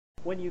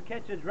When you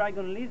catch a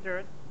dragon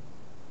lizard,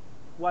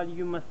 while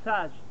you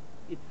massage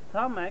its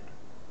stomach,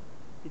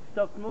 it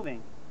stops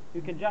moving.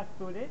 You can just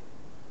put it,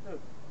 look,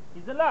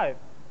 he's alive.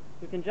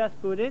 You can just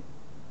put it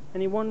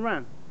and he won't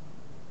run.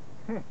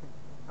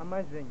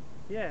 Amazing.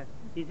 Yeah,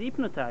 he's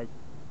hypnotized.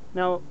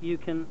 Now you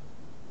can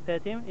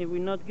pet him, it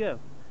will not go.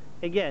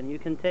 Again, you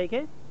can take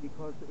it.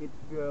 Because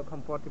it's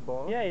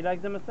comfortable. Yeah, he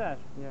likes the massage.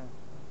 Yeah.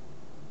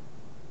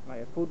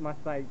 Like a foot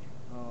massage.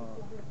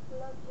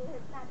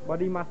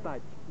 Body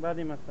massage.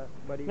 Body massage.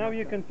 Body now massage.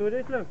 you can put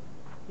it, look,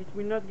 it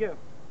will not go.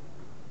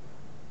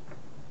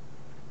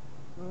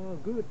 Oh,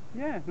 good.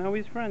 Yeah, now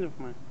he's a friend of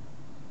mine.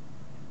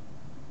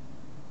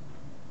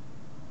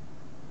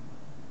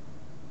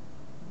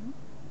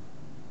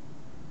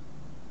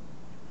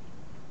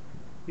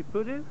 You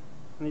put it,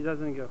 and he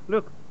doesn't go.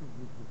 Look.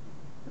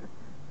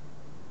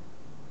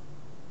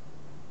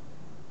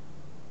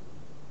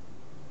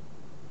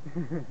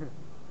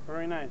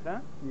 Very nice, huh?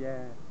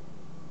 Yeah.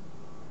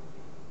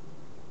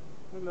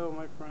 Hello,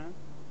 my friend.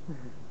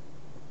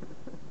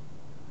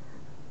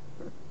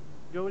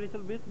 Go a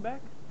little bit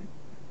back, as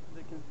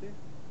you can see.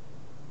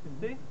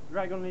 See?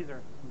 Dragon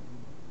lizard.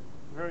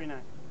 Very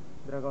nice.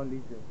 Dragon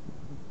lizard.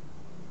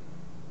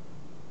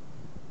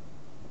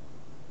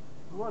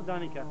 What,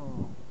 Danica?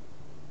 Oh.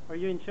 Are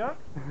you in shock?